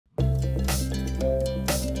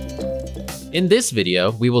In this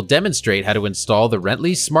video, we will demonstrate how to install the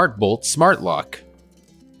Rentley SmartBolt Smart Lock.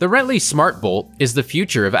 The Rentley SmartBolt is the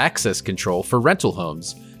future of access control for rental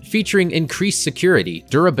homes, featuring increased security,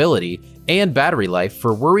 durability, and battery life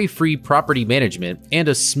for worry-free property management and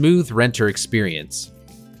a smooth renter experience.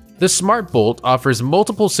 The SmartBolt offers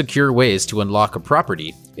multiple secure ways to unlock a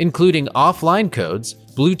property, including offline codes,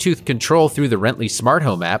 Bluetooth control through the Rentley Smart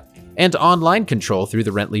Home app, and online control through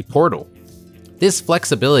the Rentley portal. This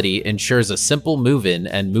flexibility ensures a simple move-in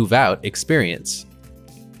and move-out experience.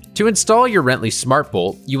 To install your Rentley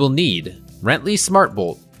SmartBolt, you will need Rentley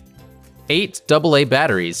SmartBolt, 8 AA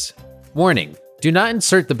batteries. Warning: do not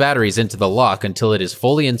insert the batteries into the lock until it is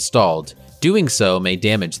fully installed. Doing so may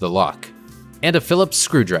damage the lock. And a Phillips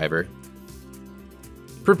screwdriver.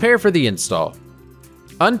 Prepare for the install.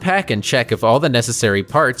 Unpack and check if all the necessary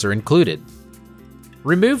parts are included.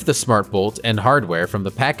 Remove the SmartBolt and hardware from the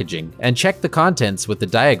packaging and check the contents with the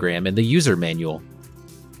diagram in the user manual.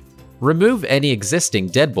 Remove any existing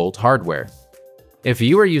deadbolt hardware. If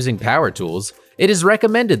you are using power tools, it is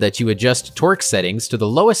recommended that you adjust torque settings to the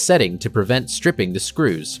lowest setting to prevent stripping the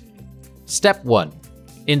screws. Step 1.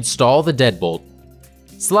 Install the deadbolt.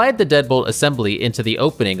 Slide the deadbolt assembly into the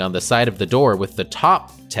opening on the side of the door with the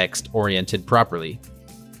top text oriented properly.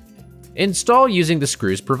 Install using the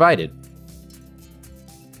screws provided.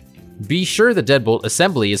 Be sure the deadbolt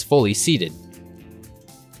assembly is fully seated.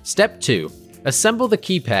 Step 2. Assemble the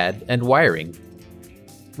keypad and wiring.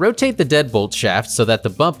 Rotate the deadbolt shaft so that the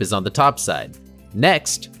bump is on the top side.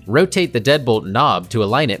 Next, rotate the deadbolt knob to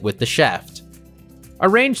align it with the shaft.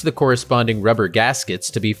 Arrange the corresponding rubber gaskets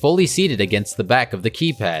to be fully seated against the back of the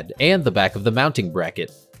keypad and the back of the mounting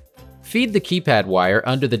bracket. Feed the keypad wire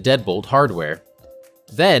under the deadbolt hardware,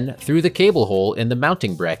 then through the cable hole in the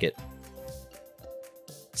mounting bracket.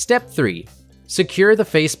 Step 3. Secure the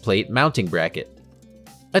faceplate mounting bracket.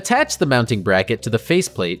 Attach the mounting bracket to the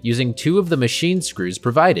faceplate using 2 of the machine screws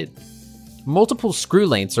provided. Multiple screw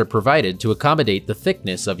lengths are provided to accommodate the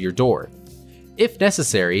thickness of your door. If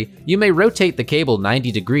necessary, you may rotate the cable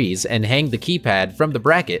 90 degrees and hang the keypad from the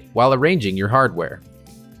bracket while arranging your hardware.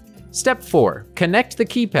 Step 4. Connect the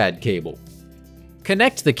keypad cable.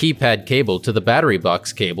 Connect the keypad cable to the battery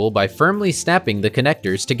box cable by firmly snapping the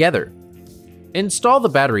connectors together. Install the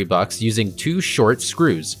battery box using 2 short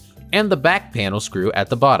screws and the back panel screw at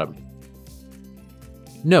the bottom.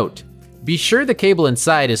 Note: be sure the cable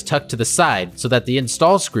inside is tucked to the side so that the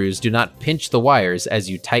install screws do not pinch the wires as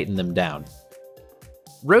you tighten them down.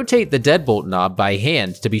 Rotate the deadbolt knob by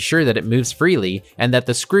hand to be sure that it moves freely and that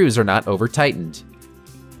the screws are not over-tightened.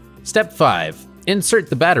 Step 5. Insert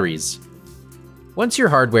the batteries. Once your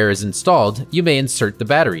hardware is installed, you may insert the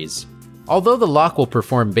batteries. Although the lock will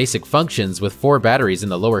perform basic functions with 4 batteries in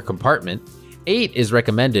the lower compartment, 8 is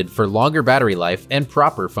recommended for longer battery life and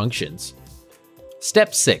proper functions.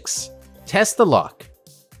 Step 6. Test the lock.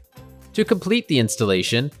 To complete the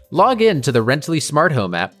installation, log in to the Rentley Smart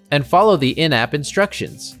Home app and follow the in-app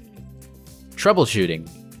instructions. Troubleshooting.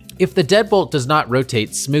 If the deadbolt does not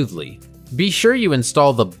rotate smoothly, be sure you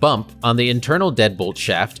install the bump on the internal deadbolt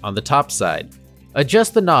shaft on the top side.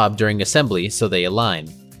 Adjust the knob during assembly so they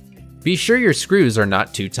align. Be sure your screws are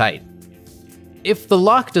not too tight. If the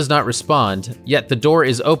lock does not respond, yet the door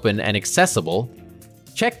is open and accessible,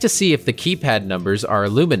 check to see if the keypad numbers are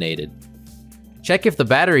illuminated. Check if the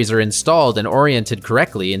batteries are installed and oriented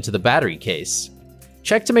correctly into the battery case.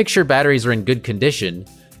 Check to make sure batteries are in good condition,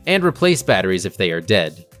 and replace batteries if they are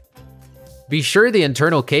dead. Be sure the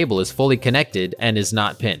internal cable is fully connected and is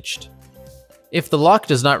not pinched. If the lock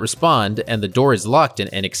does not respond and the door is locked and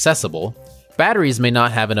inaccessible, batteries may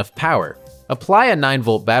not have enough power. Apply a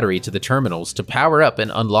 9-volt battery to the terminals to power up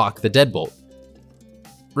and unlock the deadbolt.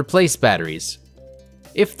 Replace batteries.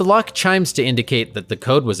 If the lock chimes to indicate that the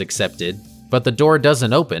code was accepted, but the door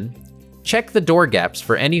doesn't open, check the door gaps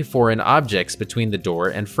for any foreign objects between the door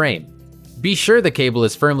and frame. Be sure the cable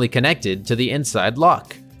is firmly connected to the inside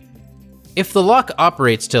lock. If the lock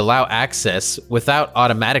operates to allow access without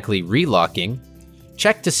automatically relocking,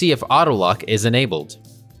 check to see if auto lock is enabled.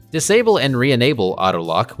 Disable and re-enable auto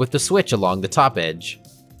lock with the switch along the top edge.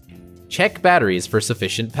 Check batteries for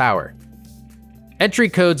sufficient power. Entry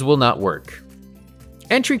codes will not work.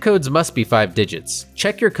 Entry codes must be 5 digits.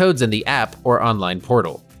 Check your codes in the app or online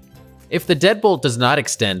portal. If the deadbolt does not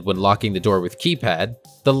extend when locking the door with keypad,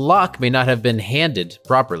 the lock may not have been handed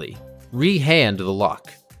properly. Re-hand the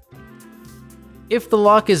lock. If the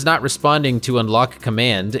lock is not responding to unlock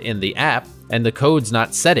command in the app and the code's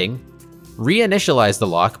not setting, reinitialize the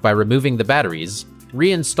lock by removing the batteries,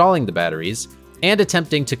 reinstalling the batteries, and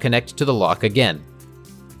attempting to connect to the lock again.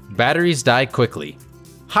 Batteries die quickly.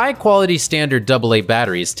 High-quality standard AA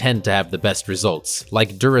batteries tend to have the best results,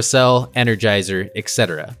 like Duracell, Energizer,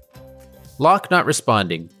 etc. Lock not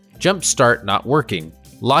responding. Jump start not working.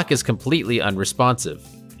 Lock is completely unresponsive.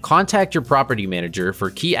 Contact your property manager for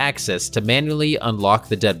key access to manually unlock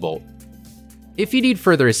the deadbolt. If you need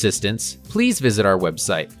further assistance, please visit our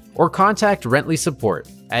website or contact Rentley Support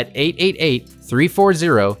at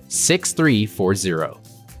 888-340-6340.